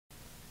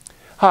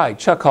Hi,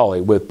 Chuck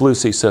Hawley with Blue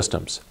Sea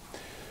Systems.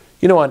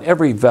 You know, on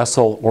every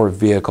vessel or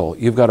vehicle,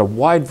 you've got a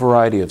wide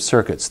variety of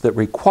circuits that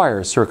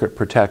require circuit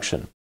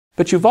protection.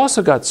 But you've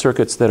also got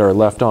circuits that are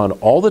left on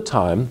all the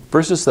time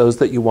versus those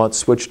that you want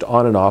switched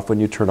on and off when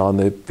you turn on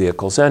the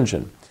vehicle's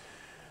engine.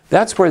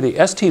 That's where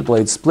the ST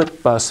Blade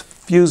split bus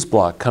fuse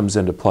block comes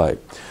into play.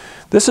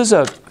 This is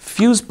a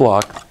fuse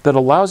block that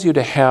allows you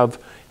to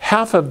have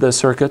half of the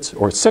circuits,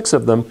 or 6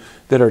 of them,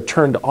 that are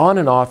turned on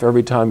and off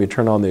every time you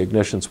turn on the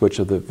ignition switch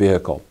of the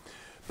vehicle.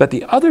 But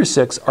the other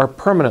 6 are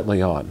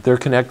permanently on. They're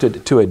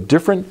connected to a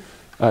different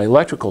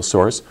electrical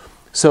source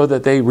so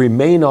that they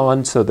remain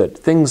on, so that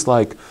things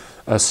like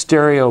a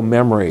stereo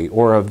memory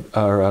or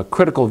a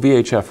critical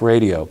VHF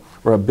radio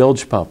or a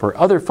bilge pump or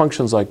other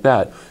functions like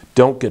that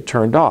don't get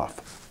turned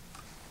off.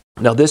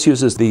 Now this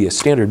uses the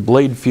standard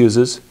blade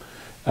fuses,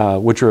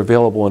 which are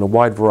available in a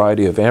wide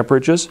variety of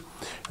amperages,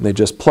 and they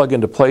just plug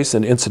into place.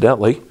 And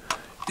incidentally,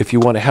 if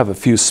you want to have a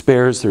few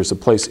spares, there's a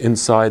place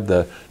inside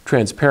the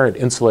transparent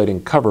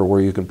insulating cover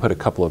where you can put a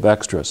couple of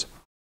extras.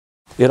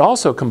 It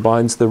also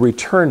combines the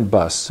return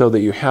bus so that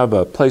you have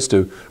a place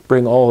to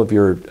bring all of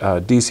your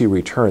DC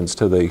returns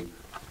to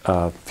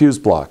the fuse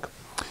block.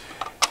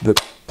 The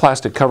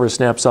plastic cover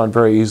snaps on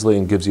very easily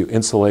and gives you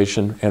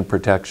insulation and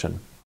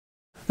protection.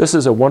 This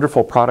is a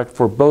wonderful product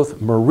for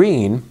both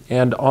marine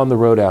and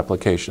on-the-road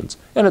applications,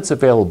 and it's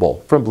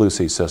available from Blue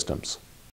Sea Systems.